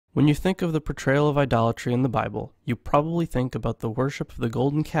When you think of the portrayal of idolatry in the Bible, you probably think about the worship of the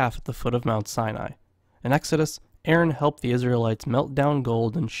golden calf at the foot of Mount Sinai. In Exodus, Aaron helped the Israelites melt down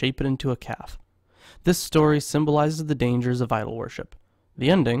gold and shape it into a calf. This story symbolizes the dangers of idol worship. The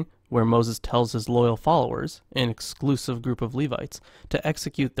ending, where Moses tells his loyal followers, an exclusive group of Levites, to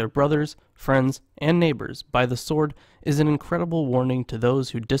execute their brothers, friends, and neighbors by the sword, is an incredible warning to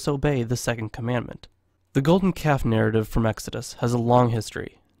those who disobey the second commandment. The golden calf narrative from Exodus has a long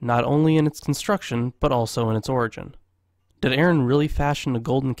history, not only in its construction, but also in its origin. Did Aaron really fashion a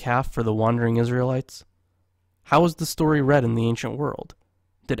golden calf for the wandering Israelites? How was the story read in the ancient world?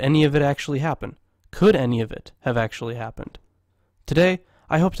 Did any of it actually happen? Could any of it have actually happened? Today,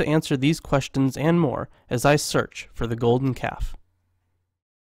 I hope to answer these questions and more as I search for the golden calf.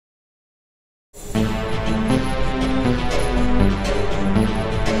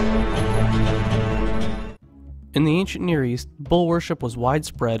 In the ancient Near East, bull worship was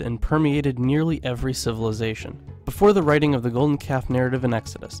widespread and permeated nearly every civilization. Before the writing of the golden calf narrative in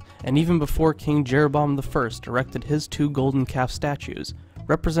Exodus, and even before King Jeroboam I erected his 2 golden calf statues,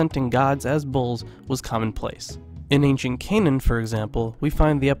 representing gods as bulls was commonplace. In ancient Canaan, for example, we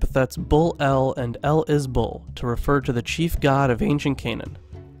find the epithets Bull El and El is Bull to refer to the chief god of ancient Canaan,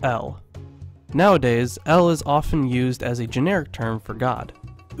 El. Nowadays, El is often used as a generic term for God.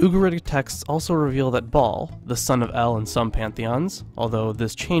 Ugaritic texts also reveal that Baal, the son of El in some pantheons, although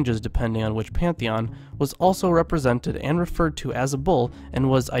this changes depending on which pantheon, was also represented and referred to as a bull and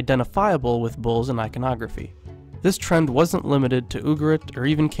was identifiable with bulls in iconography. This trend wasn't limited to Ugarit or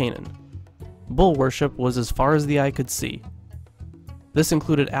even Canaan. Bull worship was as far as the eye could see. This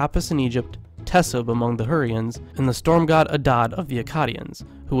included Apis in Egypt, Tesub among the Hurrians, and the storm god Adad of the Akkadians,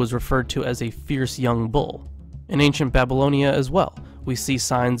 who was referred to as a fierce young bull. In ancient Babylonia as well, we see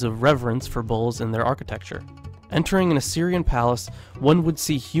signs of reverence for bulls in their architecture. Entering an Assyrian palace, one would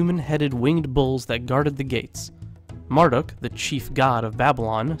see human-headed winged bulls that guarded the gates. Marduk, the chief god of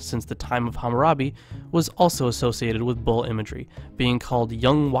Babylon since the time of Hammurabi, was also associated with bull imagery, being called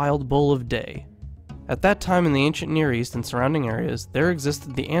Young Wild Bull of Day. At that time in the ancient Near East and surrounding areas, there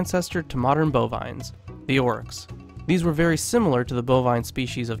existed the ancestor to modern bovines, the oryx. These were very similar to the bovine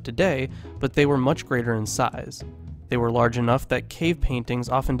species of today, but they were much greater in size. They were large enough that cave paintings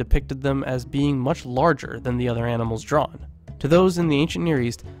often depicted them as being much larger than the other animals drawn. To those in the ancient Near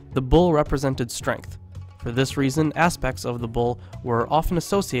East, the bull represented strength. For this reason, aspects of the bull were often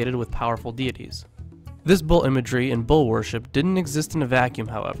associated with powerful deities. This bull imagery and bull worship didn't exist in a vacuum,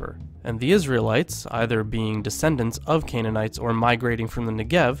 however, and the Israelites, either being descendants of Canaanites or migrating from the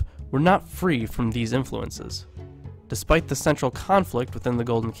Negev, were not free from these influences. Despite the central conflict within the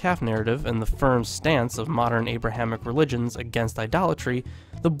golden calf narrative and the firm stance of modern Abrahamic religions against idolatry,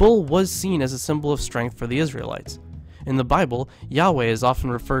 the bull was seen as a symbol of strength for the Israelites. In the Bible, Yahweh is often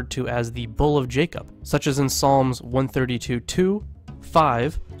referred to as the Bull of Jacob, such as in Psalms 132:2,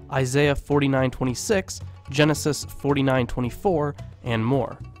 5, Isaiah 49:26, Genesis 49:24, and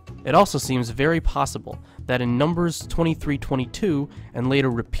more. It also seems very possible that in Numbers 23:22, and later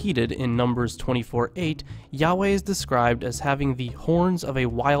repeated in Numbers 24:8, Yahweh is described as having the horns of a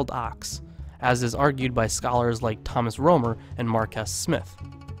wild ox, as is argued by scholars like Thomas Romer and Marques Smith,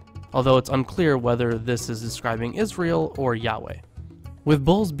 although it's unclear whether this is describing Israel or Yahweh. With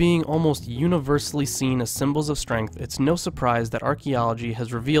bulls being almost universally seen as symbols of strength, it's no surprise that archaeology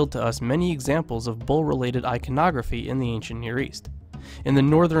has revealed to us many examples of bull-related iconography in the ancient Near East. In the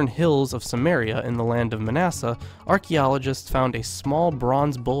northern hills of Samaria in the land of Manasseh, archaeologists found a small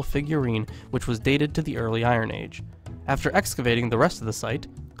bronze bull figurine which was dated to the early Iron Age. After excavating the rest of the site,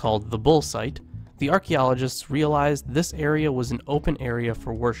 called the Bull Site, the archaeologists realized this area was an open area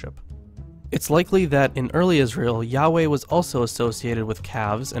for worship. It's likely that in early Israel, Yahweh was also associated with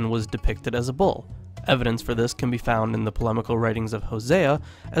calves and was depicted as a bull. Evidence for this can be found in the polemical writings of Hosea,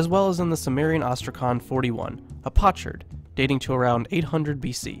 as well as in the Sumerian Ostracon 41, a potsherd, dating to around 800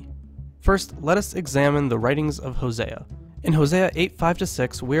 BC. First, let us examine the writings of Hosea. In Hosea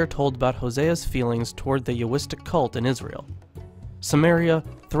 8:5-6, we are told about Hosea's feelings toward the Yahwistic cult in Israel. Samaria,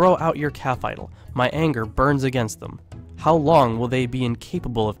 throw out your calf idol. My anger burns against them. How long will they be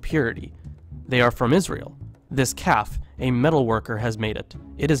incapable of purity? They are from Israel. This calf, a metal worker has made it.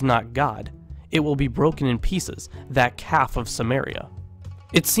 It is not God. It will be broken in pieces, that calf of Samaria.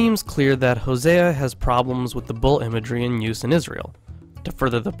 It seems clear that Hosea has problems with the bull imagery in use in Israel. To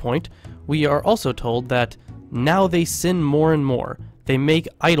further the point, we are also told that now they sin more and more. They make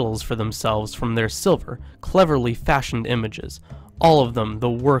idols for themselves from their silver, cleverly fashioned images, all of them the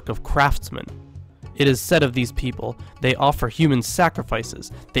work of craftsmen. It is said of these people, they offer human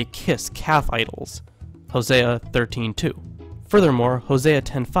sacrifices, they kiss calf idols. Hosea 13:2. Furthermore, Hosea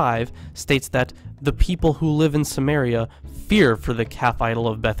 10:5 states that the people who live in Samaria fear for the calf idol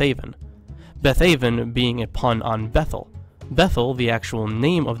of Bethaven. Bethaven being a pun on Bethel. Bethel, the actual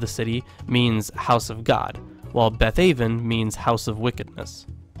name of the city, means house of God, while Bethaven means house of wickedness.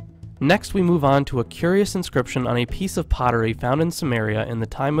 Next, we move on to a curious inscription on a piece of pottery found in Samaria in the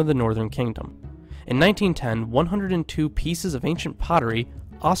time of the Northern Kingdom. In 1910, 102 pieces of ancient pottery,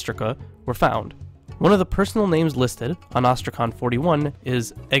 ostraca, were found. One of the personal names listed on Ostracon 41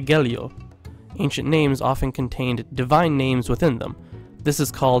 is Egelio. Ancient names often contained divine names within them. This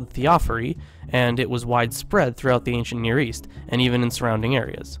is called theophany, and it was widespread throughout the ancient Near East, and even in surrounding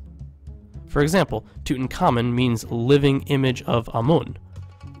areas. For example, Tutankhamun means living image of Amun.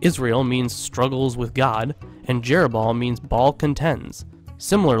 Israel means struggles with God, and Jeroboam means Baal contends.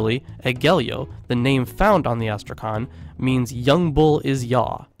 Similarly, Egelio, the name found on the Ostracon, means young bull is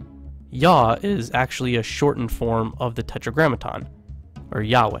Yah. Yah is actually a shortened form of the Tetragrammaton, or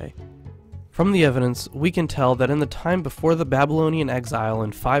Yahweh. From the evidence, we can tell that in the time before the Babylonian exile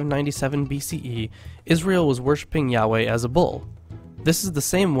in 597 BCE, Israel was worshipping Yahweh as a bull. This is the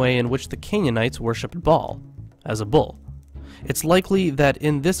same way in which the Canaanites worshipped Baal, as a bull. It's likely that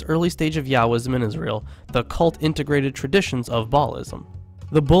in this early stage of Yahwism in Israel, the cult integrated traditions of Baalism.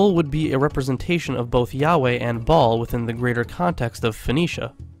 The bull would be a representation of both Yahweh and Baal within the greater context of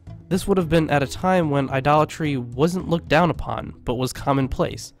Phoenicia. This would have been at a time when idolatry wasn't looked down upon, but was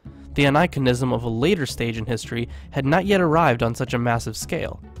commonplace. The aniconism of a later stage in history had not yet arrived on such a massive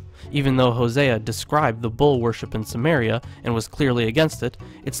scale. Even though Hosea described the bull worship in Samaria and was clearly against it,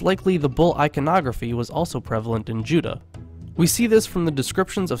 it's likely the bull iconography was also prevalent in Judah. We see this from the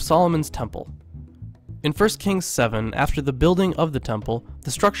descriptions of Solomon's temple. In 1 Kings 7, after the building of the temple,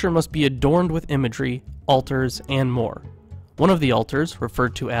 the structure must be adorned with imagery, altars, and more. One of the altars,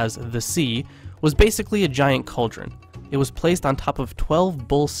 referred to as the Sea, was basically a giant cauldron. It was placed on top of 12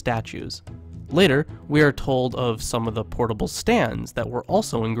 bull statues. Later, we are told of some of the portable stands that were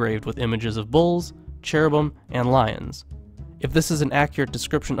also engraved with images of bulls, cherubim, and lions. If this is an accurate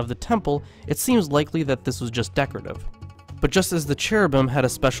description of the temple, it seems likely that this was just decorative. But just as the cherubim had a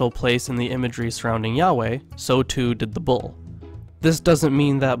special place in the imagery surrounding Yahweh, so too did the bull. This doesn't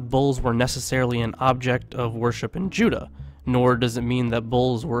mean that bulls were necessarily an object of worship in Judah, nor does it mean that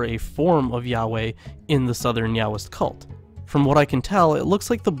bulls were a form of Yahweh in the southern Yahwist cult. From what I can tell, it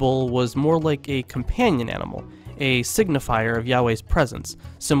looks like the bull was more like a companion animal, a signifier of Yahweh's presence,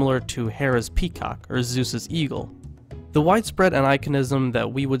 similar to Hera's peacock or Zeus's eagle. The widespread aniconism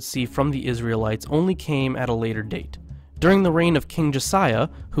that we would see from the Israelites only came at a later date. During the reign of King Josiah,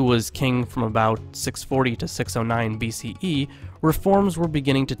 who was king from about 640 to 609 BCE, reforms were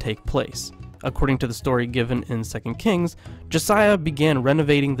beginning to take place. According to the story given in 2 Kings, Josiah began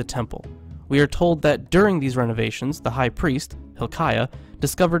renovating the temple. We are told that during these renovations, the high priest, Hilkiah,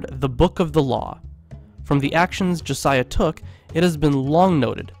 discovered the Book of the Law. From the actions Josiah took, it has been long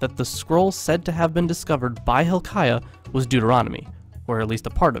noted that the scroll said to have been discovered by Hilkiah was Deuteronomy, or at least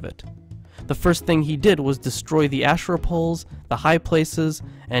a part of it. The first thing he did was destroy the Asherah poles, the high places,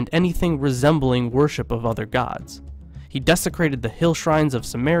 and anything resembling worship of other gods. He desecrated the hill shrines of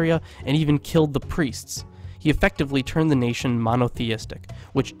Samaria and even killed the priests. He effectively turned the nation monotheistic,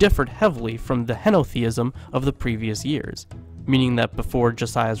 which differed heavily from the henotheism of the previous years, meaning that before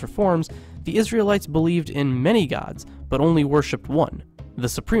Josiah's reforms, the Israelites believed in many gods, but only worshipped one, the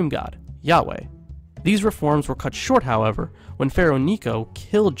supreme God, Yahweh. These reforms were cut short, however, when Pharaoh Necho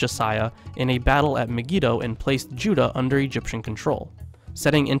killed Josiah in a battle at Megiddo and placed Judah under Egyptian control,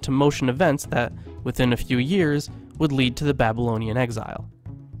 setting into motion events that, within a few years, would lead to the Babylonian exile.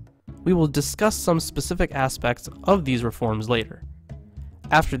 We will discuss some specific aspects of these reforms later.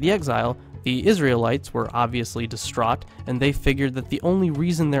 After the exile, the Israelites were obviously distraught, and they figured that the only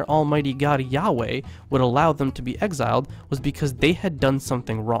reason their almighty God Yahweh would allow them to be exiled was because they had done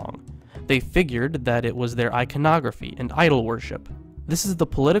something wrong. They figured that it was their iconography and idol worship. This is the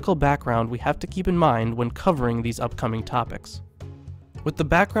political background we have to keep in mind when covering these upcoming topics. With the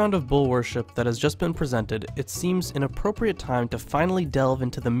background of bull worship that has just been presented, it seems an appropriate time to finally delve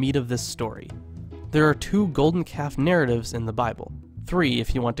into the meat of this story. There are 2 golden calf narratives in the Bible, 3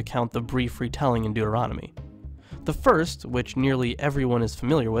 if you want to count the brief retelling in Deuteronomy. The first, which nearly everyone is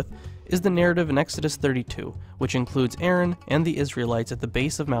familiar with, is the narrative in Exodus 32, which includes Aaron and the Israelites at the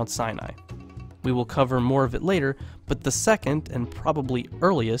base of Mount Sinai. We will cover more of it later, but the second, and probably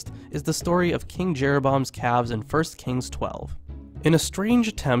earliest, is the story of King Jeroboam's calves in 1 Kings 12. In a strange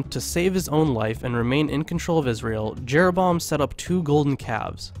attempt to save his own life and remain in control of Israel, Jeroboam set up 2 golden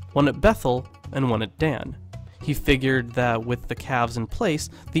calves, one at Bethel and one at Dan. He figured that with the calves in place,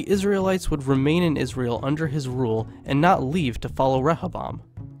 the Israelites would remain in Israel under his rule and not leave to follow Rehoboam.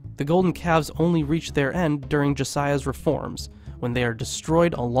 The golden calves only reach their end during Josiah's reforms, when they are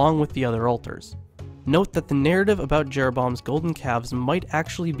destroyed along with the other altars. Note that the narrative about Jeroboam's golden calves might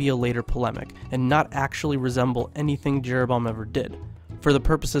actually be a later polemic, and not actually resemble anything Jeroboam ever did. For the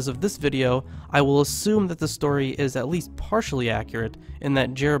purposes of this video, I will assume that the story is at least partially accurate in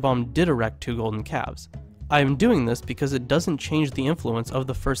that Jeroboam did erect 2 golden calves. I am doing this because it doesn't change the influence of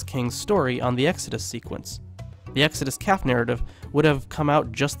the first king's story on the Exodus sequence. The Exodus calf narrative would have come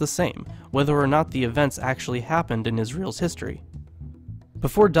out just the same, whether or not the events actually happened in Israel's history.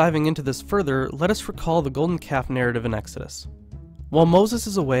 Before diving into this further, let us recall the golden calf narrative in Exodus. While Moses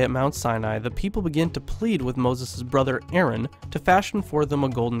is away at Mount Sinai, the people begin to plead with Moses' brother Aaron to fashion for them a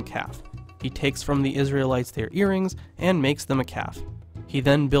golden calf. He takes from the Israelites their earrings and makes them a calf. He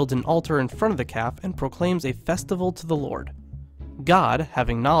then builds an altar in front of the calf and proclaims a festival to the Lord. God,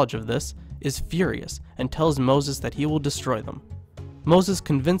 having knowledge of this, is furious and tells Moses that he will destroy them. Moses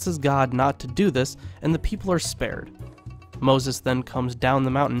convinces God not to do this, and the people are spared. Moses then comes down the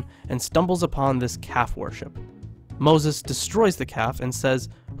mountain and stumbles upon this calf worship. Moses destroys the calf and says,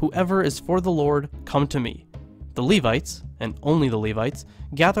 "Whoever is for the Lord, come to me." The Levites, and only the Levites,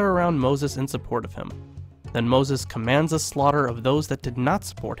 gather around Moses in support of him. Then Moses commands a slaughter of those that did not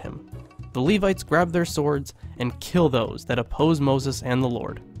support him. The Levites grab their swords and kill those that oppose Moses and the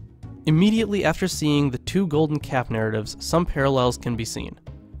Lord. Immediately after seeing the 2 golden calf narratives, some parallels can be seen.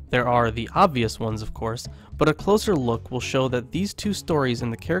 There are the obvious ones, of course, but a closer look will show that these 2 stories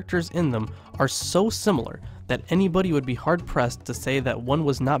and the characters in them are so similar that anybody would be hard-pressed to say that one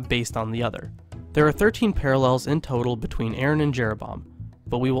was not based on the other. There are 13 parallels in total between Aaron and Jeroboam,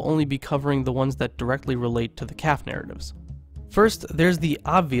 but we will only be covering the ones that directly relate to the calf narratives. First, there's the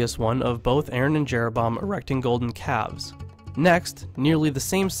obvious one of both Aaron and Jeroboam erecting golden calves. Next, nearly the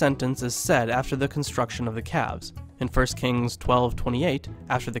same sentence is said after the construction of the calves. In 1 Kings 12:28,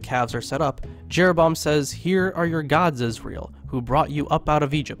 after the calves are set up, Jeroboam says, "Here are your gods, Israel, who brought you up out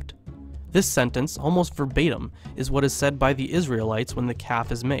of Egypt." This sentence, almost verbatim, is what is said by the Israelites when the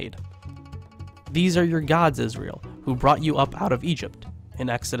calf is made. "These are your gods, Israel, who brought you up out of Egypt," in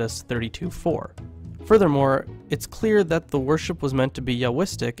Exodus 32:4. Furthermore, it's clear that the worship was meant to be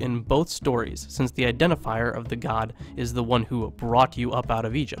Yahwistic in both stories, since the identifier of the god is the one who brought you up out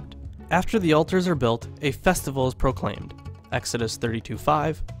of Egypt. After the altars are built, a festival is proclaimed. Exodus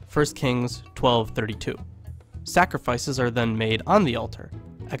 32:5, 1 Kings 12:32. Sacrifices are then made on the altar.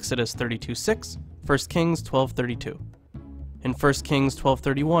 Exodus 32:6, 1 Kings 12:32. In 1 Kings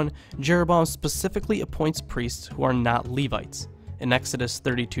 12:31, Jeroboam specifically appoints priests who are not Levites. In Exodus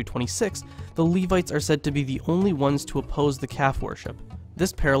 32:26, the Levites are said to be the only ones to oppose the calf worship.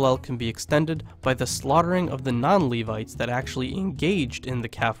 This parallel can be extended by the slaughtering of the non-Levites that actually engaged in the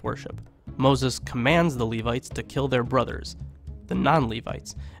calf worship. Moses commands the Levites to kill their brothers, the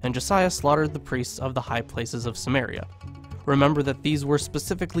non-Levites, and Josiah slaughtered the priests of the high places of Samaria. Remember that these were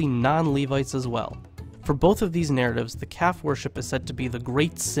specifically non-Levites as well. For both of these narratives, the calf worship is said to be the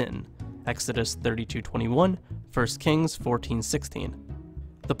great sin. Exodus 32:21, 1 Kings 14:16.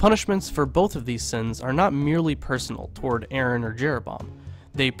 The punishments for both of these sins are not merely personal toward Aaron or Jeroboam.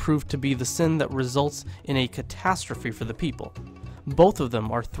 They prove to be the sin that results in a catastrophe for the people. Both of them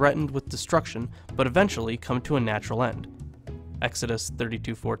are threatened with destruction, but eventually come to a natural end. Exodus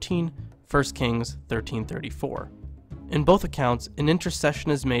 32:14, 1 Kings 13:34. In both accounts, an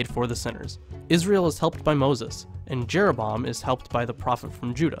intercession is made for the sinners. Israel is helped by Moses, and Jeroboam is helped by the prophet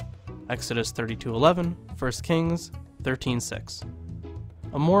from Judah. Exodus 32:11, 1 Kings 13:6.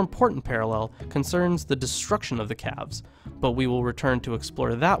 A more important parallel concerns the destruction of the calves, but we will return to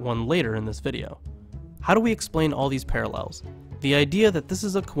explore that one later in this video. How do we explain all these parallels? The idea that this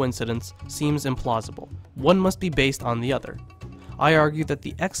is a coincidence seems implausible. One must be based on the other. I argue that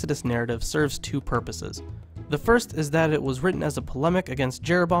the Exodus narrative serves 2 purposes. The first is that it was written as a polemic against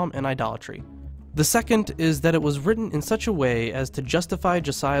Jeroboam and idolatry. The second is that it was written in such a way as to justify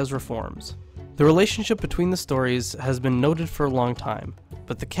Josiah's reforms. The relationship between the stories has been noted for a long time,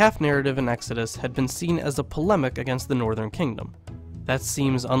 but the calf narrative in Exodus had been seen as a polemic against the northern kingdom. That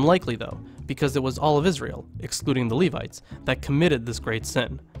seems unlikely though, because it was all of Israel, excluding the Levites, that committed this great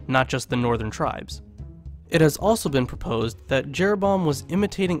sin, not just the northern tribes. It has also been proposed that Jeroboam was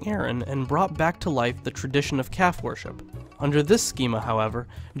imitating Aaron and brought back to life the tradition of calf worship. Under this schema, however,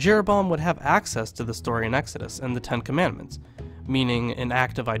 Jeroboam would have access to the story in Exodus and the 10 Commandments, meaning an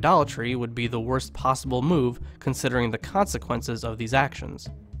act of idolatry would be the worst possible move considering the consequences of these actions.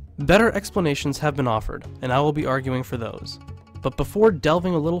 Better explanations have been offered, and I will be arguing for those. But before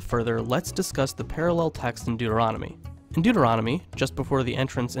delving a little further, let's discuss the parallel text in Deuteronomy. In Deuteronomy, just before the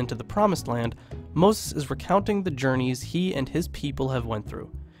entrance into the Promised Land, Moses is recounting the journeys he and his people have went through.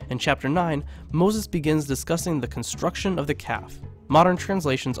 In chapter 9, Moses begins discussing the construction of the calf. Modern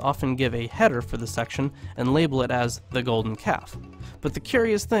translations often give a header for the section and label it as the golden calf. But the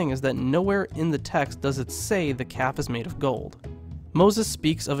curious thing is that nowhere in the text does it say the calf is made of gold. Moses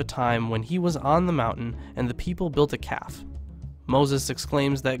speaks of a time when he was on the mountain and the people built a calf. Moses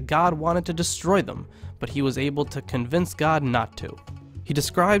exclaims that God wanted to destroy them, but he was able to convince God not to. He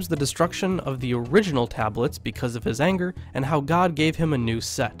describes the destruction of the original tablets because of his anger and how God gave him a new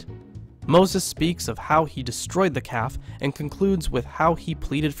set. Moses speaks of how he destroyed the calf and concludes with how he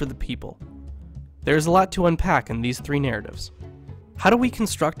pleaded for the people. There's a lot to unpack in these three narratives. How do we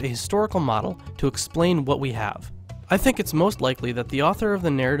construct a historical model to explain what we have? I think it's most likely that the author of the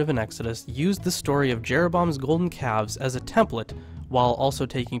narrative in Exodus used the story of Jeroboam's golden calves as a template while also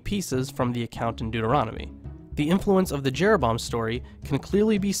taking pieces from the account in Deuteronomy. The influence of the Jeroboam story can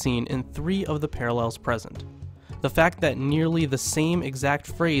clearly be seen in three of the parallels present. The fact that nearly the same exact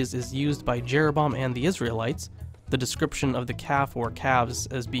phrase is used by Jeroboam and the Israelites, the description of the calf or calves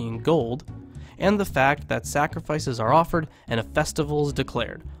as being gold, and the fact that sacrifices are offered and a festival is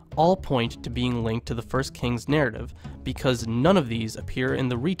declared, all point to being linked to the First Kings narrative, because none of these appear in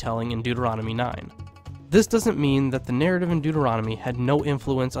the retelling in Deuteronomy 9. This doesn't mean that the narrative in Deuteronomy had no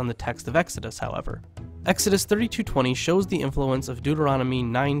influence on the text of Exodus, however. Exodus 32:20 shows the influence of Deuteronomy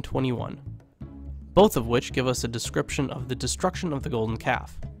 9:21, both of which give us a description of the destruction of the golden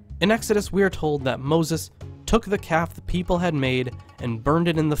calf. In Exodus, we are told that Moses took the calf the people had made and burned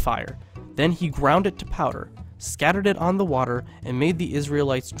it in the fire. Then he ground it to powder, scattered it on the water, and made the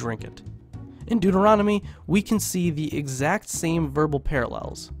Israelites drink it. In Deuteronomy, we can see the exact same verbal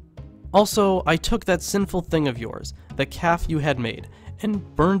parallels. Also, I took that sinful thing of yours, the calf you had made,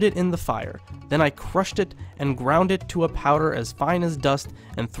 and burned it in the fire. Then I crushed it and ground it to a powder as fine as dust,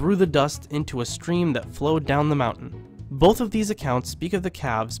 and threw the dust into a stream that flowed down the mountain. Both of these accounts speak of the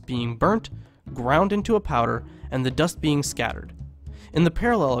calves being burnt, ground into a powder, and the dust being scattered. In the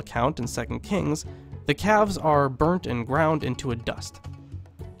parallel account in 2 Kings, the calves are burnt and ground into a dust.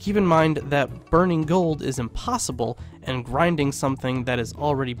 Keep in mind that burning gold is impossible, and grinding something that is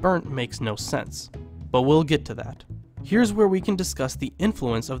already burnt makes no sense. But we'll get to that. Here's where we can discuss the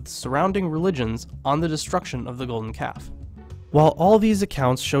influence of the surrounding religions on the destruction of the golden calf. While all these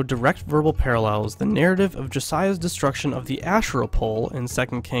accounts show direct verbal parallels, the narrative of Josiah's destruction of the Asherah pole in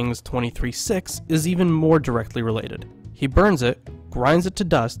 2 Kings 23:6 is even more directly related. He burns it, grinds it to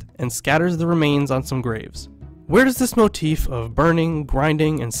dust, and scatters the remains on some graves. Where does this motif of burning,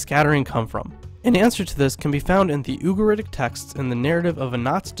 grinding, and scattering come from? An answer to this can be found in the Ugaritic texts in the narrative of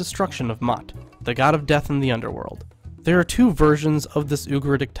Anat's destruction of Mot, the god of death in the underworld. There are two versions of this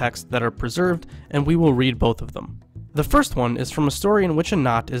Ugaritic text that are preserved, and we will read both of them. The first one is from a story in which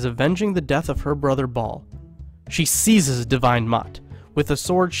Anat is avenging the death of her brother Baal. She seizes divine Mot. With a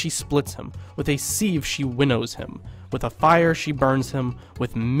sword she splits him, with a sieve she winnows him, with a fire she burns him,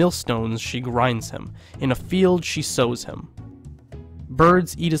 with millstones she grinds him, in a field she sows him.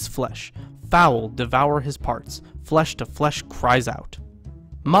 Birds eat his flesh, fowl devour his parts, flesh to flesh cries out.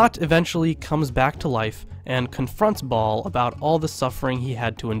 Mot eventually comes back to life and confronts Baal about all the suffering he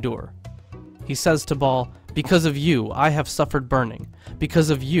had to endure. He says to Baal, "Because of you I have suffered burning, because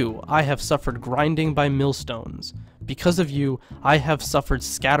of you I have suffered grinding by millstones, because of you I have suffered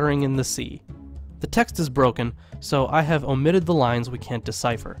scattering in the sea." The text is broken, so I have omitted the lines we can't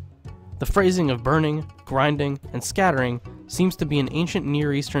decipher. The phrasing of burning, grinding, and scattering seems to be an ancient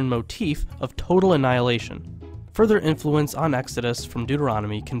Near Eastern motif of total annihilation. Further influence on Exodus from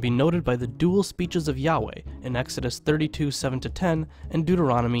Deuteronomy can be noted by the dual speeches of Yahweh in Exodus 32:7-10 and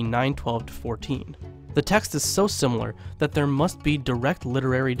Deuteronomy 9:12-14. The text is so similar that there must be direct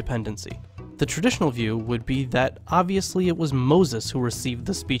literary dependency. The traditional view would be that obviously it was Moses who received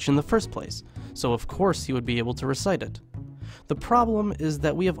the speech in the first place, so of course he would be able to recite it. The problem is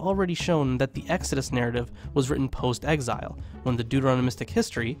that we have already shown that the Exodus narrative was written post-exile, when the Deuteronomistic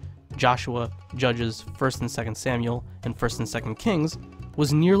history, Joshua, Judges, 1st and 2nd Samuel, and 1st and 2nd Kings,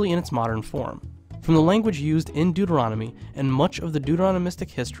 was nearly in its modern form. From the language used in Deuteronomy and much of the Deuteronomistic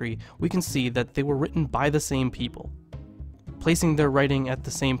history, we can see that they were written by the same people, placing their writing at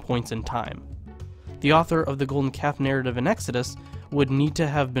the same points in time. The author of the Golden Calf narrative in Exodus would need to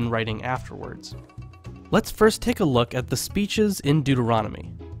have been writing afterwards. Let's first take a look at the speeches in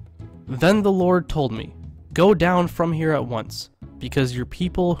Deuteronomy. "Then the Lord told me, 'Go down from here at once, because your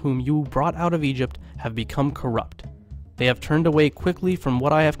people whom you brought out of Egypt have become corrupt. They have turned away quickly from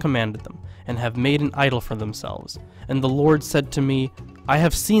what I have commanded them, and have made an idol for themselves. And the Lord said to me, I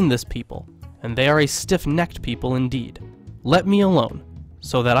have seen this people, and they are a stiff-necked people indeed. Let me alone,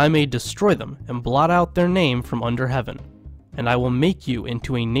 so that I may destroy them and blot out their name from under heaven. And I will make you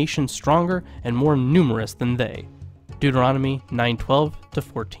into a nation stronger and more numerous than they. Deuteronomy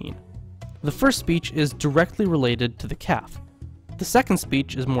 9:12-14. The first speech is directly related to the calf. The second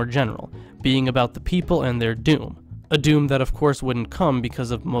speech is more general, being about the people and their doom. A doom that of course wouldn't come because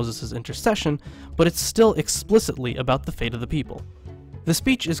of Moses' intercession, but it's still explicitly about the fate of the people. The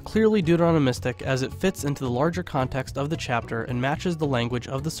speech is clearly Deuteronomistic as it fits into the larger context of the chapter and matches the language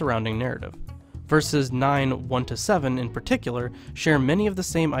of the surrounding narrative. Verses 9:1-7 in particular share many of the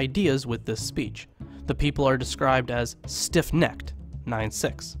same ideas with this speech. The people are described as stiff-necked,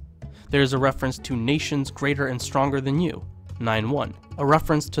 9:6. There is a reference to nations greater and stronger than you, 9:1. A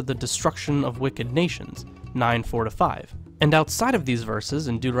reference to the destruction of wicked nations, 9:4-5. And outside of these verses,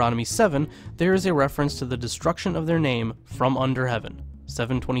 in Deuteronomy 7, there is a reference to the destruction of their name from under heaven,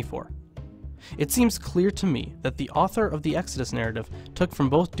 7:24. It seems clear to me that the author of the Exodus narrative took from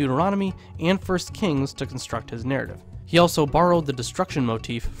both Deuteronomy and 1 Kings to construct his narrative. He also borrowed the destruction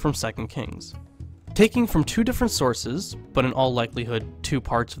motif from 2 Kings. Taking from two different sources, but in all likelihood two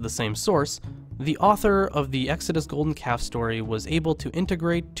parts of the same source, the author of the Exodus golden calf story was able to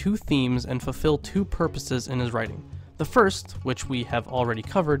integrate two themes and fulfill two purposes in his writing. The first, which we have already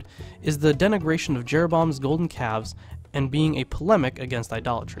covered, is the denigration of Jeroboam's golden calves and being a polemic against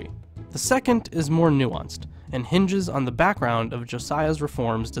idolatry. The second is more nuanced, and hinges on the background of Josiah's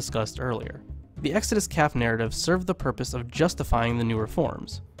reforms discussed earlier. The Exodus calf narrative served the purpose of justifying the new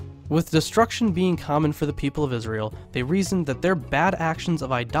reforms. With destruction being common for the people of Israel, they reasoned that their bad actions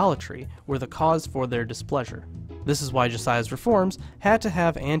of idolatry were the cause for their displeasure. This is why Josiah's reforms had to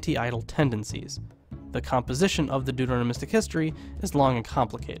have anti-idol tendencies. The composition of the Deuteronomistic history is long and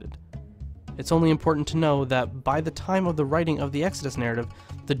complicated. It's only important to know that by the time of the writing of the Exodus narrative,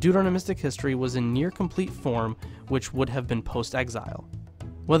 the Deuteronomistic history was in near complete form, which would have been post-exile.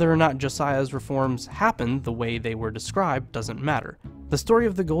 Whether or not Josiah's reforms happened the way they were described doesn't matter. The story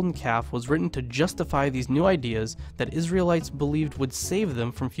of the golden calf was written to justify these new ideas that Israelites believed would save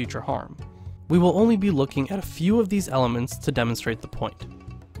them from future harm. We will only be looking at a few of these elements to demonstrate the point.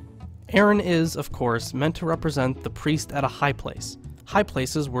 Aaron is, of course, meant to represent the priest at a high place. High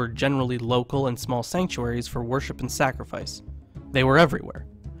places were generally local and small sanctuaries for worship and sacrifice. They were everywhere.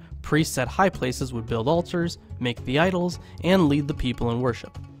 Priests at high places would build altars, make the idols, and lead the people in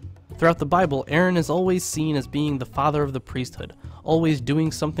worship. Throughout the Bible, Aaron is always seen as being the father of the priesthood, always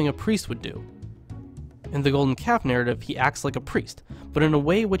doing something a priest would do. In the golden calf narrative, he acts like a priest, but in a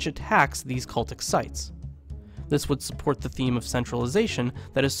way which attacks these cultic sites. This would support the theme of centralization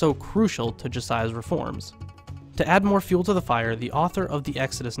that is so crucial to Josiah's reforms. To add more fuel to the fire, the author of the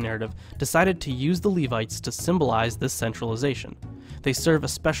Exodus narrative decided to use the Levites to symbolize this centralization. They serve a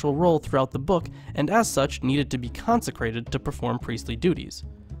special role throughout the book, and as such needed to be consecrated to perform priestly duties.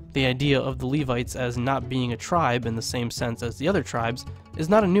 The idea of the Levites as not being a tribe in the same sense as the other tribes is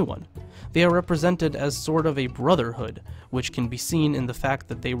not a new one. They are represented as sort of a brotherhood, which can be seen in the fact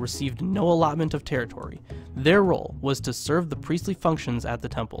that they received no allotment of territory. Their role was to serve the priestly functions at the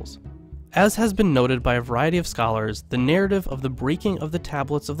temples. As has been noted by a variety of scholars, the narrative of the breaking of the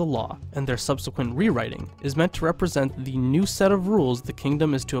tablets of the law and their subsequent rewriting is meant to represent the new set of rules the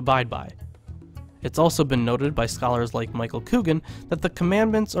kingdom is to abide by. It's also been noted by scholars like Michael Coogan that the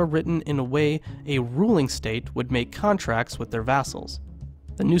commandments are written in a way a ruling state would make contracts with their vassals.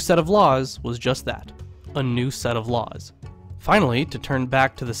 The new set of laws was just that, a new set of laws. Finally, to turn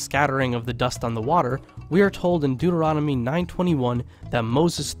back to the scattering of the dust on the water, we are told in Deuteronomy 9:21 that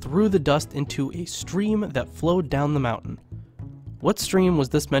Moses threw the dust into a stream that flowed down the mountain. What stream was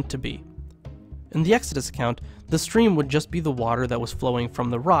this meant to be? In the Exodus account, the stream would just be the water that was flowing from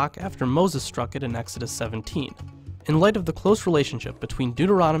the rock after Moses struck it in Exodus 17. In light of the close relationship between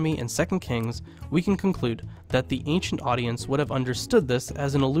Deuteronomy and 2 Kings, we can conclude that the ancient audience would have understood this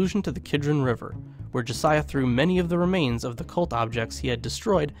as an allusion to the Kidron River, where Josiah threw many of the remains of the cult objects he had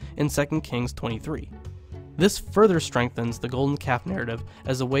destroyed in 2 Kings 23. This further strengthens the golden calf narrative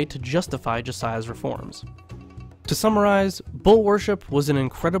as a way to justify Josiah's reforms. To summarize, bull worship was an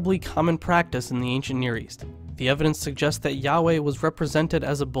incredibly common practice in the ancient Near East. The evidence suggests that Yahweh was represented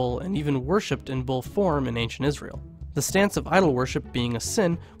as a bull and even worshipped in bull form in ancient Israel. The stance of idol worship being a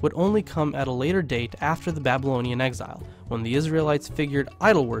sin would only come at a later date after the Babylonian exile, when the Israelites figured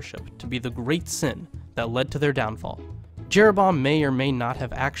idol worship to be the great sin that led to their downfall. Jeroboam may or may not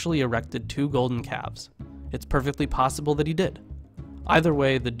have actually erected 2 golden calves. It's perfectly possible that he did. Either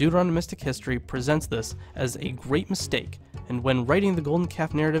way, the Deuteronomistic history presents this as a great mistake and when writing the golden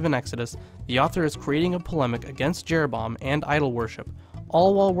calf narrative in Exodus, the author is creating a polemic against Jeroboam and idol worship,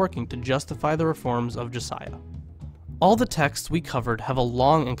 all while working to justify the reforms of Josiah. All the texts we covered have a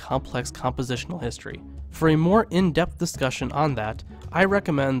long and complex compositional history. For a more in-depth discussion on that, I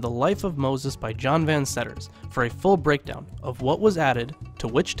recommend The Life of Moses by John Van Setters for a full breakdown of what was added to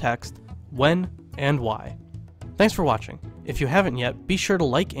which text, when, and why. Thanks for watching. If you haven't yet, be sure to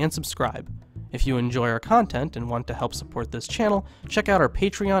like and subscribe. If you enjoy our content and want to help support this channel, check out our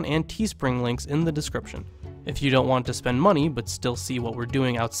Patreon and Teespring links in the description. If you don't want to spend money but still see what we're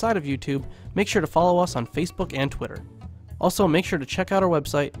doing outside of YouTube, make sure to follow us on Facebook and Twitter. Also, make sure to check out our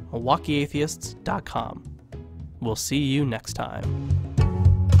website, MilwaukeeAtheists.com. We'll see you next time.